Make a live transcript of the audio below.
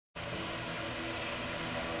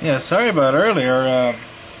Yeah, sorry about earlier.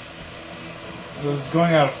 It was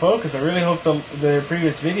going out of focus. I really hope the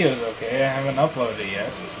previous video is okay. I haven't uploaded it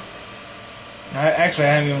yet. Actually,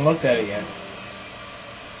 I haven't even looked at it yet.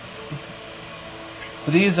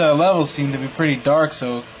 But these levels seem to be pretty dark,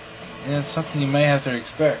 so it's something you may have to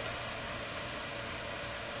expect.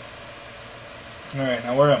 Alright,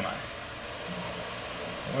 now where am I?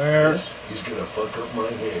 Where? He's gonna fuck up my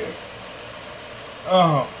hair.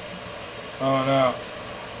 Oh. Oh no.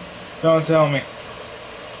 Don't tell me.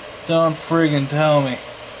 Don't friggin' tell me.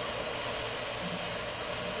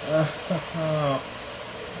 Oh.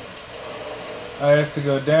 I have to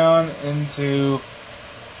go down into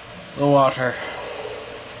the water.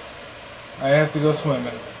 I have to go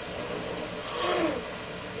swimming.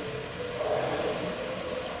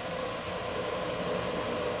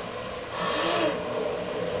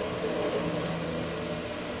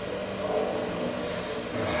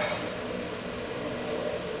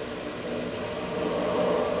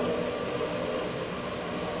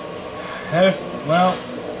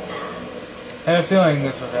 I had a feeling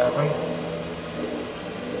this would happen.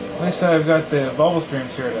 At least I've got the bubble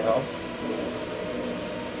streams here to help.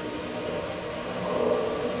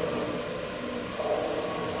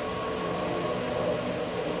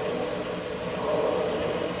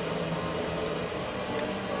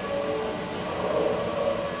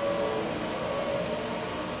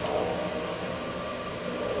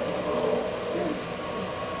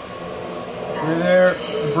 You're there.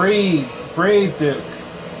 Breathe. Breathe, Duke.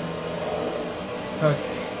 Okay.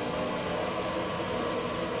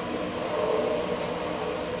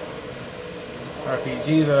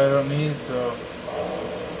 RPG that I don't need, so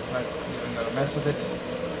I'm not even gonna mess with it.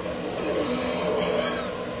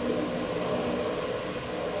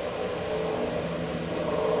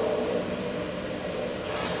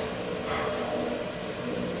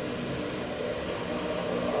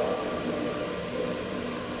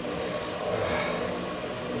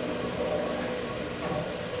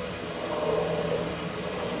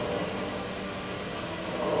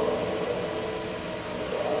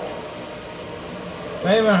 I'm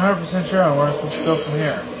not even 100% sure on where I'm supposed to go from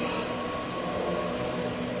here.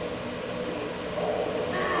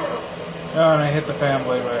 Oh, and I hit the fan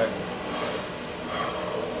blade by it.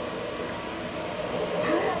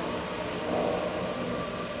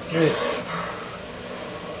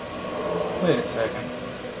 Wait a second.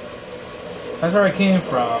 That's where I came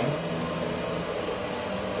from.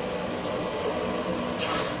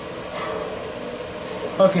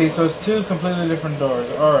 Okay, so it's two completely different doors.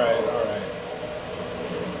 Alright, alright.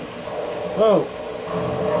 Whoa!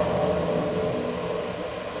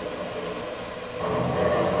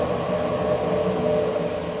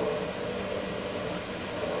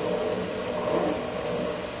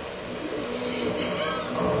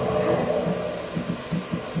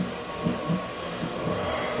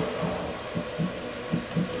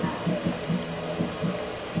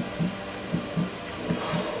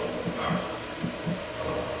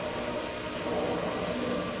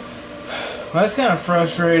 Well, that's kind of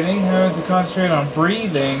frustrating, having to concentrate on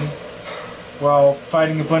breathing while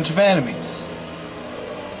fighting a bunch of enemies.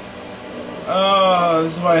 Oh,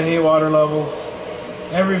 this is why I hate water levels.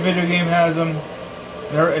 Every video game has them,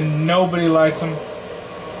 and nobody likes them.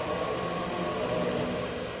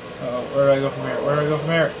 Oh, where do I go from here? Where do I go from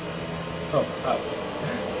here? Oh, up.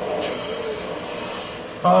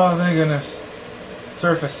 Oh, thank goodness.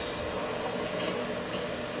 Surface.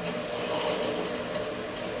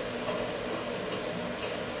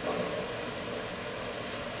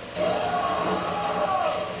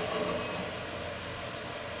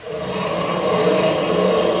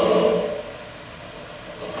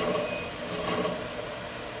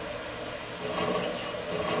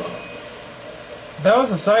 That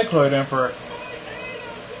was a Cycloid Emperor.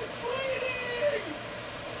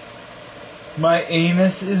 My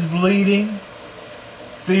anus is bleeding.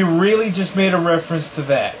 They really just made a reference to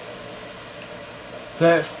that.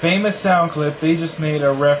 That famous sound clip, they just made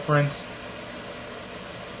a reference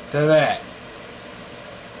to that.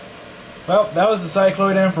 Well, that was the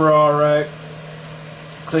Cycloid Emperor, alright.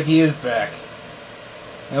 Looks like he is back.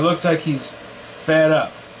 And it looks like he's fed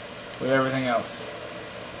up with everything else.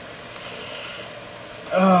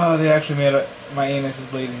 Oh, they actually made my anus is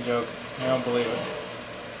bleeding joke. I don't believe it.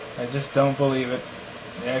 I just don't believe it.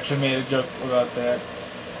 They actually made a joke about that.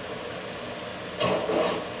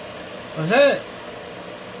 Was that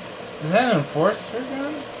an enforcer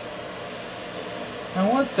gun? I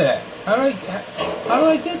want that. How do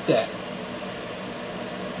I get that?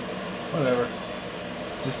 Whatever.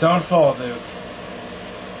 Just don't fall, Duke.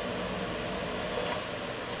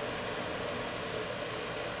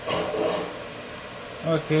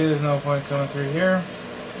 Okay, there's no point coming through here.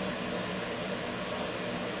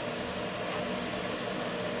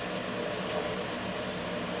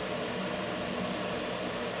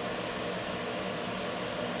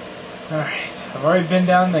 Alright, I've already been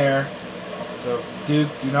down there. So, Duke,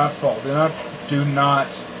 do not fall. Do not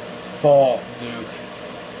fall, Duke.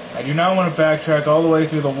 I do not want to backtrack all the way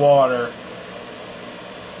through the water